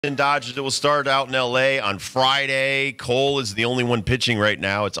And Dodgers. It will start out in L.A. on Friday. Cole is the only one pitching right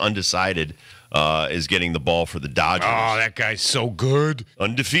now. It's undecided. Is getting the ball for the Dodgers. Oh, that guy's so good.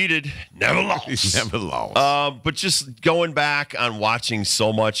 Undefeated. Never lost. Never lost. But just going back on watching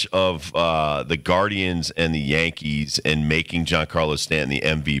so much of the Guardians and the Yankees and making Giancarlo Stanton the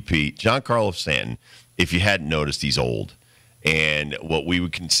MVP. Giancarlo Stanton, if you hadn't noticed, he's old. And what we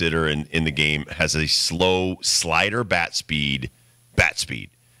would consider in the game has a slow slider bat speed.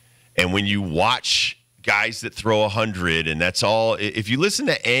 And when you watch guys that throw 100, and that's all, if you listen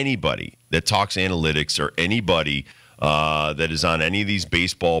to anybody that talks analytics or anybody that is on any of these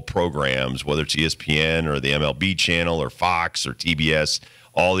baseball programs, whether it's ESPN or the MLB channel or Fox or TBS,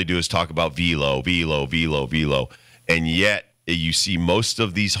 all they do is talk about velo. And yet you see most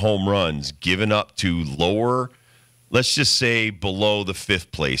of these home runs given up to lower, let's just say below the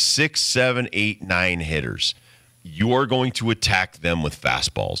fifth place, 6, 7, 8, 9 hitters. You are going to attack them with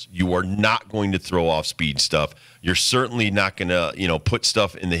fastballs. You are not going to throw off speed stuff. You're certainly not going to, put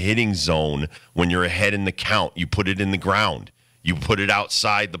stuff in the hitting zone when you're ahead in the count. You put it in the ground. You put it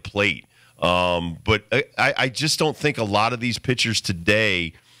outside the plate. But I just don't think a lot of these pitchers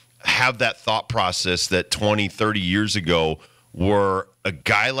today have that thought process that 20, 30 years ago were a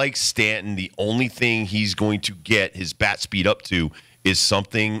guy like Stanton, the only thing he's going to get his bat speed up to is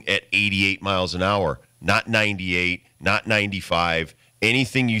something at 88 miles an hour. Not 98, not 95.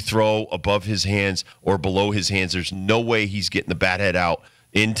 Anything you throw above his hands or below his hands, there's no way he's getting the bat head out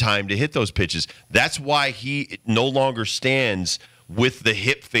in time to hit those pitches. That's why he no longer stands with the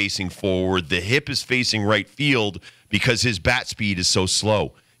hip facing forward. The hip is facing right field because his bat speed is so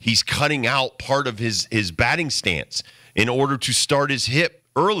slow. He's cutting out part of his batting stance in order to start his hip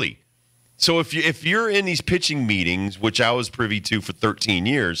early. So if you're in these pitching meetings, which I was privy to for 13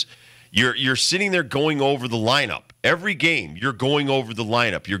 years, You're sitting there going over the lineup. Every game, you're going over the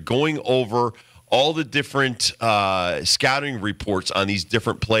lineup. You're going over all the different scouting reports on these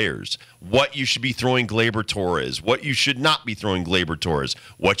different players. What you should be throwing Gleyber Torres. What you should not be throwing Gleyber Torres.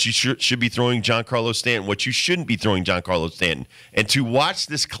 What you should be throwing Giancarlo Stanton. What you shouldn't be throwing Giancarlo Stanton. And to watch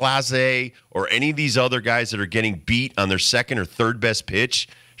this Clase or any of these other guys that are getting beat on their second or third best pitch,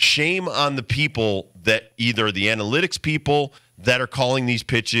 shame on the people that either the analytics people that are calling these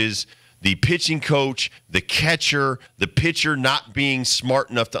pitches, the pitching coach, the catcher, the pitcher not being smart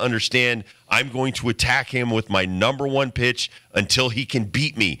enough to understand I'm going to attack him with my number one pitch until he can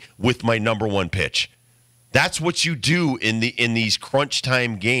beat me with my number one pitch. That's what you do in these crunch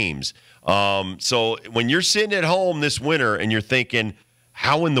time games. So when you're sitting at home this winter and you're thinking,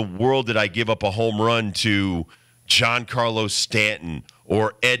 how in the world did I give up a home run to Giancarlo Stanton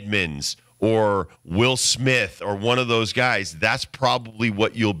or Edmonds or Will Smith or one of those guys, that's probably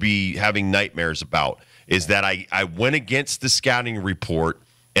what you'll be having nightmares about, is that I went against the scouting report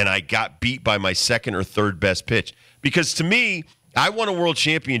and I got beat by my second or third best pitch. Because to me, I won a world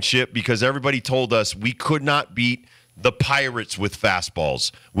championship because everybody told us we could not beat the Pirates with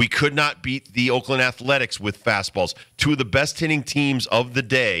fastballs. We could not beat the Oakland Athletics with fastballs, two of the best hitting teams of the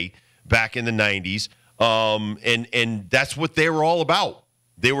day back in the 90s. And that's what they were all about.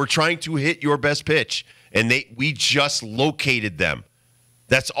 They were trying to hit your best pitch, and we just located them.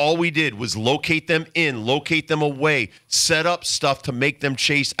 That's all we did was locate them in, locate them away, set up stuff to make them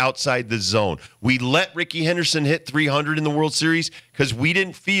chase outside the zone. We let Ricky Henderson hit 300 in the World Series because we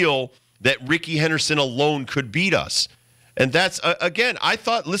didn't feel that Ricky Henderson alone could beat us. And that's, again, I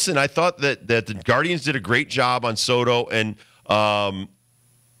thought that the Guardians did a great job on Soto and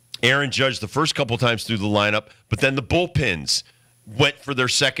Aaron Judge the first couple times through the lineup, but then the bullpens went for their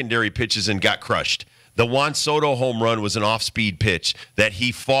secondary pitches and got crushed. The Juan Soto home run was an off-speed pitch that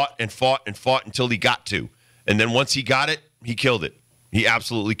he fought until he got to. And then once he got it, he killed it. He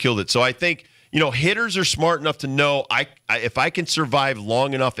absolutely killed it. So I think, hitters are smart enough to know if I can survive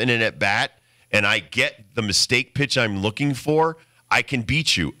long enough in an at-bat and I get the mistake pitch I'm looking for, I can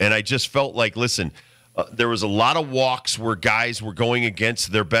beat you. And I just felt like, listen, there was a lot of walks where guys were going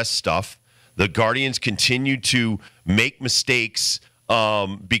against their best stuff. The Guardians continued to make mistakes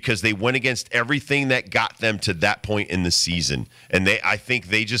because they went against everything that got them to that point in the season. And I think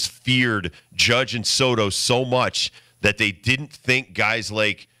they just feared Judge and Soto so much that they didn't think guys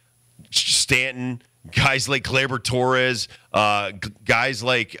like Stanton, guys like Gleyber Torres, guys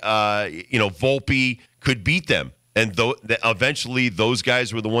like Volpe could beat them. And eventually those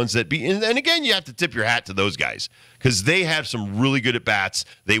guys were the ones that beat. And again, you have to tip your hat to those guys because they have some really good at-bats.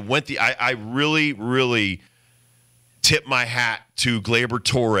 They went I really, really tip my hat to Gleyber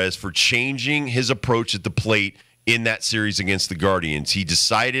Torres for changing his approach at the plate in that series against the Guardians. He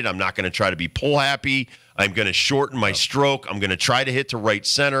decided, I'm not going to try to be pull happy. I'm going to shorten my stroke. I'm going to try to hit to right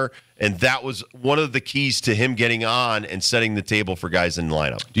center. And that was one of the keys to him getting on and setting the table for guys in the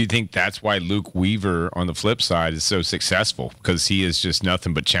lineup. Do you think that's why Luke Weaver on the flip side is so successful? Because he is just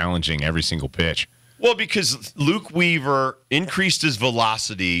nothing but challenging every single pitch. Well, because Luke Weaver increased his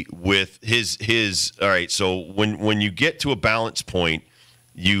velocity with his all right, so when you get to a balance point,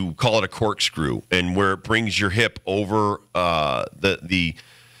 you call it a corkscrew, and where it brings your hip over the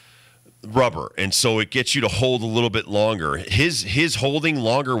rubber, and so it gets you to hold a little bit longer. His holding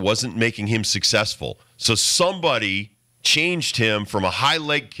longer wasn't making him successful. So somebody changed him from a high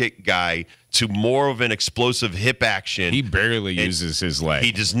leg kick guy to more of an explosive hip action. He barely uses his legs.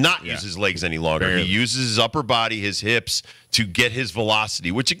 He does not use his legs any longer. Barely. He uses his upper body, his hips, to get his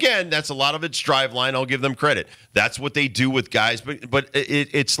velocity, which, again, that's a lot of its drive line. I'll give them credit. That's what they do with guys. But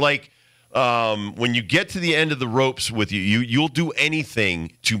it's like when you get to the end of the ropes with you'll do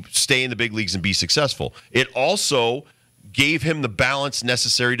anything to stay in the big leagues and be successful. It also gave him the balance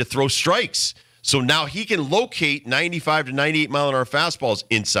necessary to throw strikes. So now he can locate 95 to 98 mile-an-hour fastballs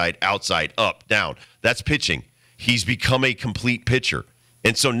inside, outside, up, down. That's pitching. He's become a complete pitcher.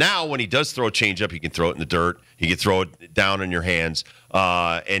 And so now when he does throw a changeup, he can throw it in the dirt. He can throw it down in your hands.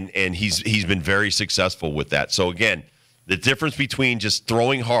 And he's been very successful with that. So, again, the difference between just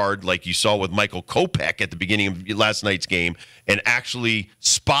throwing hard, like you saw with Michael Kopech at the beginning of last night's game, and actually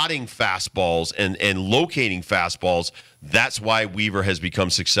spotting fastballs and locating fastballs, that's why Weaver has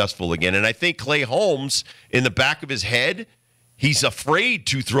become successful again. And I think Clay Holmes, in the back of his head, he's afraid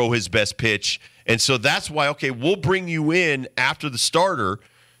to throw his best pitch. And so that's why, okay, we'll bring you in after the starter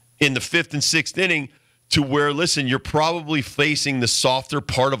in the 5th and 6th inning to where, listen, you're probably facing the softer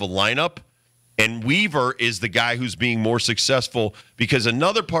part of a lineup. And Weaver is the guy who's being more successful, because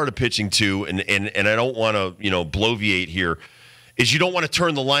another part of pitching too, and I don't want to, bloviate here, is you don't want to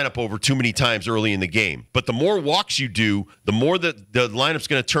turn the lineup over too many times early in the game. But the more walks you do, the more that the lineup's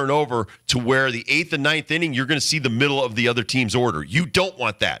going to turn over to where the 8th and 9th inning, you're going to see the middle of the other team's order. You don't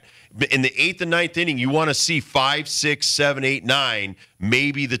want that. In the 8th and 9th inning, you want to see 5, 6, 7, 8, 9,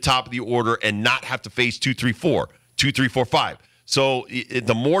 maybe the top of the order, and not have to face 2, 3, 4, 2, 3, 4, 5. So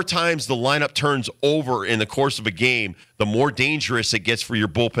the more times the lineup turns over in the course of a game, the more dangerous it gets for your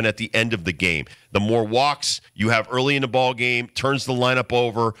bullpen at the end of the game. The more walks you have early in the ball game turns the lineup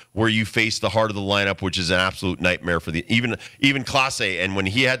over, where you face the heart of the lineup, which is an absolute nightmare for even Clase. And when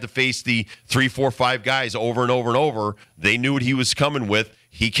he had to face the 3, 4, 5 guys over and over and over, they knew what he was coming with.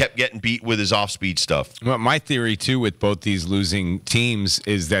 He kept getting beat with his off-speed stuff. Well, my theory, too, with both these losing teams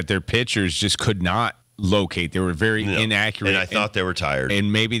is that their pitchers just could not locate. They were very inaccurate. And I thought they were tired.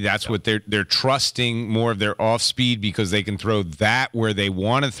 And maybe that's what they're trusting more of their off-speed, because they can throw that where they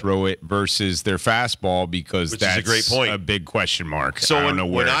want to throw it versus their fastball, because that's a great point. A big question mark. So I don't know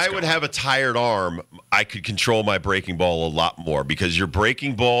where when I would have a tired arm, I could control my breaking ball a lot more, because your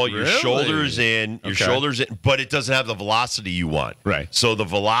breaking ball, your shoulders in, but it doesn't have the velocity you want. Right. So the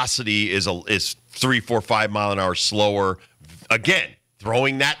velocity is 3, 4, 5 mile an hour slower. Again,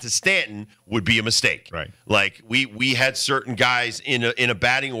 throwing that to Stanton would be a mistake. Right. Like we had certain guys in a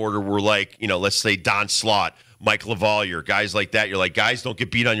batting order were like, let's say Don Slott, Mike LaValliere, guys like that. You're like, guys, don't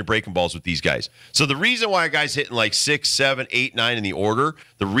get beat on your breaking balls with these guys. So the reason why a guy's hitting like 6, 7, 8, 9 in the order,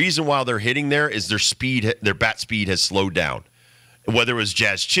 the reason why they're hitting there is their bat speed has slowed down. Whether it was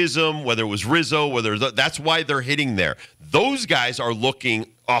Jazz Chisholm, whether it was Rizzo, that's why they're hitting there. Those guys are looking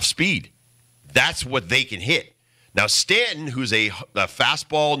off speed. That's what they can hit. Now, Stanton, who's a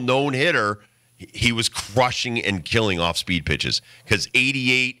fastball known hitter, he was crushing and killing off-speed pitches, because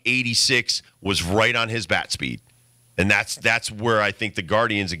 88, 86 was right on his bat speed. And that's where I think the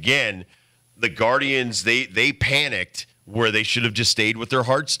Guardians, they panicked where they should have just stayed with their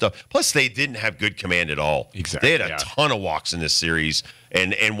hard stuff. Plus, they didn't have good command at all. Exactly. They had a ton of walks in this series.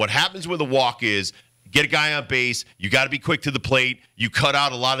 And what happens with a walk is, get a guy on base. You got to be quick to the plate. You cut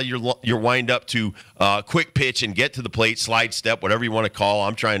out a lot of your wind up to quick pitch and get to the plate, slide step, whatever you want to call.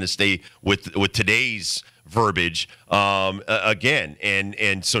 I'm trying to stay with today's verbiage again.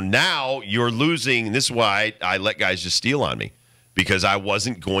 And so now you're losing. And this is why I let guys just steal on me, because I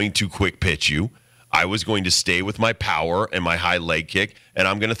wasn't going to quick pitch you. I was going to stay with my power and my high leg kick, and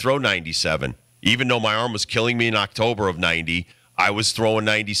I'm going to throw 97. Even though my arm was killing me in October of 90, I was throwing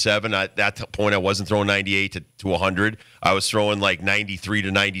 97. At that point, I wasn't throwing 98 to 100. I was throwing like 93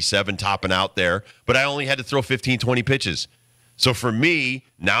 to 97, topping out there. But I only had to throw 15, 20 pitches. So for me,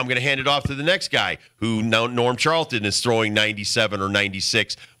 now I'm going to hand it off to the next guy who now Norm Charlton is throwing 97 or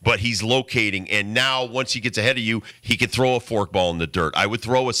 96, but he's locating. And now once he gets ahead of you, he can throw a forkball in the dirt. I would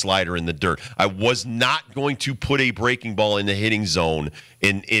throw a slider in the dirt. I was not going to put a breaking ball in the hitting zone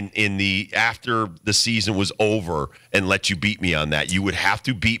in the after the season was over and let you beat me on that. You would have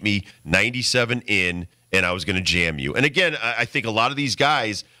to beat me 97 in, and I was going to jam you. And again, I think a lot of these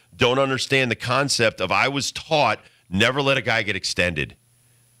guys don't understand the concept of I was taught never let a guy get extended.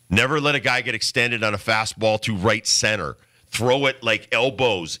 Never let a guy get extended on a fastball to right center. Throw it like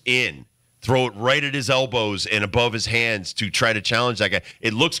elbows in. Throw it right at his elbows and above his hands to try to challenge that guy.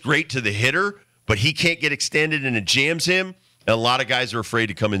 It looks great to the hitter, but he can't get extended and it jams him. And a lot of guys are afraid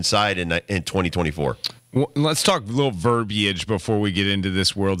to come inside in 2024. Well, let's talk a little verbiage before we get into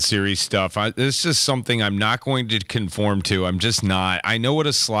this World Series stuff. This is something I'm not going to conform to. I'm just not. I know what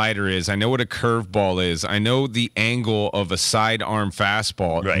a slider is. I know what a curveball is. I know the angle of a sidearm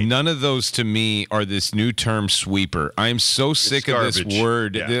fastball. Right. None of those to me are this new term sweeper. I am so sick of this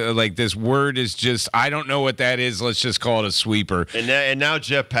word. Yeah. Like this word is just, I don't know what that is. Let's just call it a sweeper. And now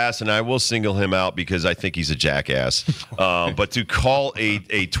Jeff Passan, I will single him out because I think he's a jackass. But to call a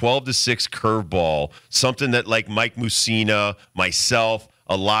 12-6 curveball something that like Mike Mussina, myself,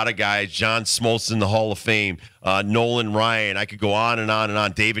 a lot of guys, John Smoltz in the Hall of Fame, Nolan Ryan, I could go on and on and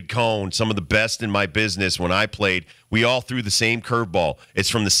on, David Cohn, some of the best in my business when I played, we all threw the same curveball. It's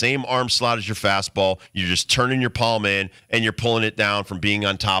from the same arm slot as your fastball. You're just turning your palm in and you're pulling it down from being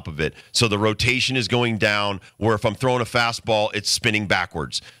on top of it. So the rotation is going down, where if I'm throwing a fastball, it's spinning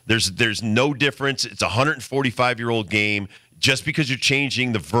backwards. There's no difference. It's a 145-year-old game. Just because you're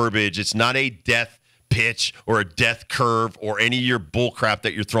changing the verbiage, it's not a death pitch or a death curve or any of your bull crap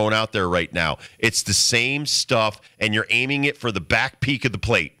that you're throwing out there right now. It's the same stuff, and you're aiming it for the back peak of the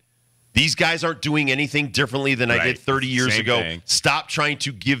plate. These guys aren't doing anything differently than I did 30 years ago. Thing. Stop trying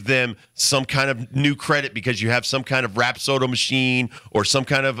to give them some kind of new credit because you have some kind of Rapsodo machine or some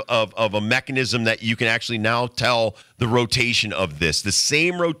kind of a mechanism that you can actually now tell the rotation of this. The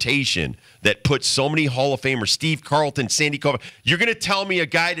same rotation that puts so many Hall of Famers, Steve Carlton, Sandy Koufax. You're going to tell me a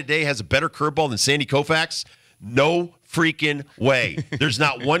guy today has a better curveball than Sandy Koufax? No freaking way. There's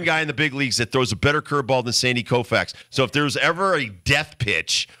not one guy in the big leagues that throws a better curveball than Sandy Koufax. So if there was ever a death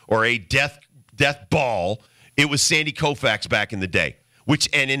pitch or a death ball, it was Sandy Koufax back in the day.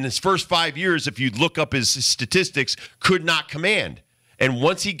 And in his first 5 years, if you look up his statistics, could not command. And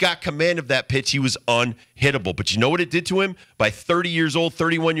once he got command of that pitch, he was unhittable. But you know what it did to him? By 30 years old,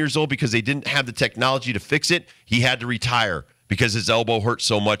 31 years old, because they didn't have the technology to fix it, he had to retire because his elbow hurt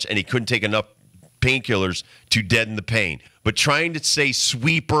so much and he couldn't take enough painkillers to deaden the pain. But trying to say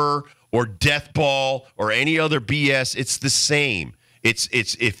sweeper or death ball or any other BS, it's the same. It's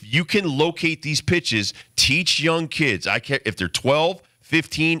if you can locate these pitches, teach young kids. I care if they're 12,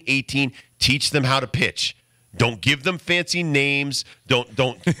 15, 18, teach them how to pitch. Don't give them fancy names. Don't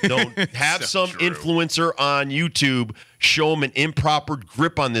have some influencer on YouTube show them an improper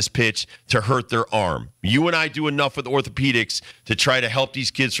grip on this pitch to hurt their arm. You and I do enough with orthopedics to try to help these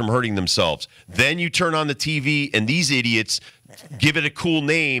kids from hurting themselves. Then you turn on the TV and these idiots give it a cool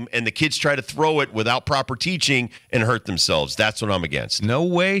name and the kids try to throw it without proper teaching and hurt themselves. That's what I'm against. No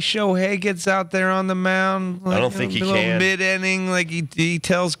way Shohei gets out there on the mound. I don't think he can. Mid-inning, like he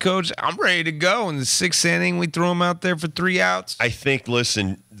tells coach, I'm ready to go. In the sixth inning, we throw him out there for 3 outs. I think,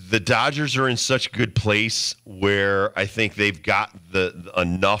 listen, the Dodgers are in such good place where I think they've got the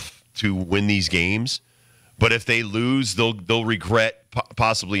enough to win these games. But if they lose, they'll regret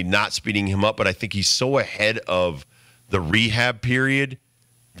possibly not speeding him up. But I think he's so ahead of the rehab period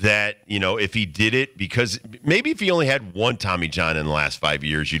that, if he did it, because maybe if he only had one Tommy John in the last 5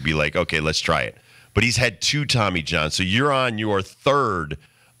 years, you'd be like, okay, let's try it. But he's had 2 Tommy Johns. So you're on your third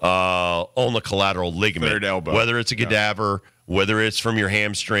ulnar collateral ligament. Third elbow. Whether it's a cadaver, whether it's from your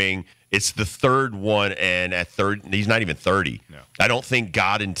hamstring, it's the third one. And at third, he's not even 30. No. I don't think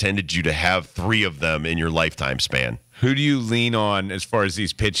God intended you to have 3 of them in your lifetime span. Who do you lean on as far as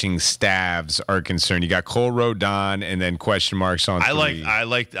these pitching staffs are concerned? You got Cole Rodon and then question marks on 3. I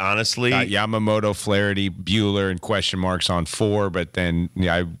like honestly. Yamamoto, Flaherty, Bueller, and question marks on 4. But then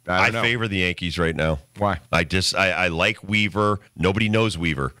I don't know. Favor the Yankees right now. Why? I like Weaver. Nobody knows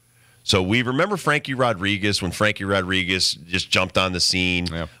Weaver. So Weaver, remember Frankie Rodriguez when Frankie Rodriguez just jumped on the scene?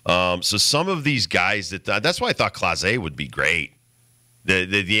 Yeah. So some of these guys that's why I thought Clase would be great.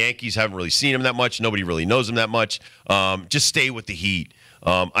 The Yankees haven't really seen him that much. Nobody really knows him that much. Just stay with the heat.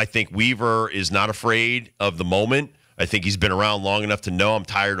 I think Weaver is not afraid of the moment. I think he's been around long enough to know I'm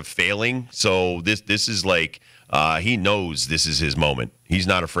tired of failing. So this is like He knows this is his moment. He's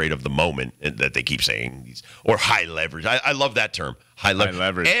not afraid of the moment that they keep saying. Or high leverage. I love that term. High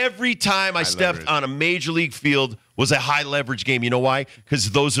leverage. Every time I stepped on a major league field was a high leverage game. You know why?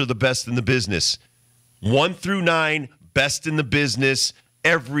 Because those are the best in the business. 1 through 9, best in the business.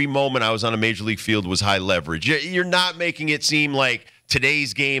 Every moment I was on a major league field was high leverage. You're not making it seem like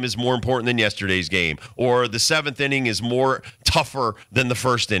today's game is more important than yesterday's game, or the 7th inning is more tougher than the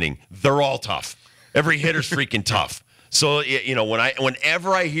first inning. They're all tough. Every hitter's freaking tough. So,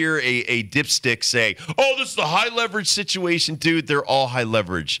 whenever I hear a dipstick say, "Oh, this is a high leverage situation," dude, they're all high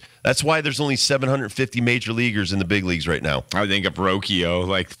leverage. That's why there's only 750 major leaguers in the big leagues right now. I think of Rocchio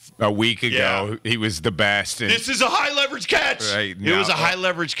like a week ago. He was the best. This is a high leverage catch. Right, it was a high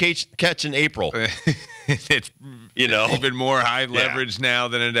leverage catch in April. It's even more high leverage now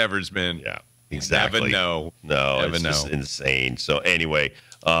than it ever's been. Yeah, exactly. Never know. No, it's just insane. So anyway,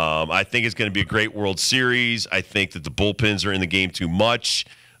 I think it's going to be a great World Series. I think that the bullpens are in the game too much.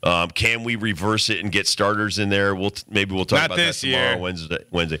 Can we reverse it and get starters in there? Maybe we'll talk about that tomorrow,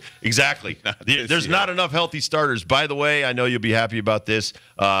 Wednesday. Exactly. There's not enough healthy starters. By the way, I know you'll be happy about this.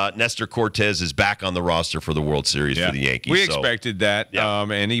 Nestor Cortez is back on the roster for the World Series for the Yankees. We expected that,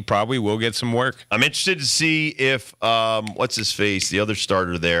 and he probably will get some work. I'm interested to see if what's his face, the other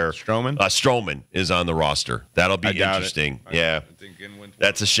starter there, Stroman is on the roster. That'll be interesting. Yeah,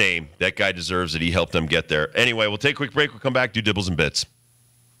 that's a shame. That guy deserves it. He helped them get there. Anyway, we'll take a quick break. We'll come back, do Dibbles and Bits.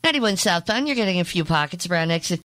 91 southbound, you're getting a few pockets around exit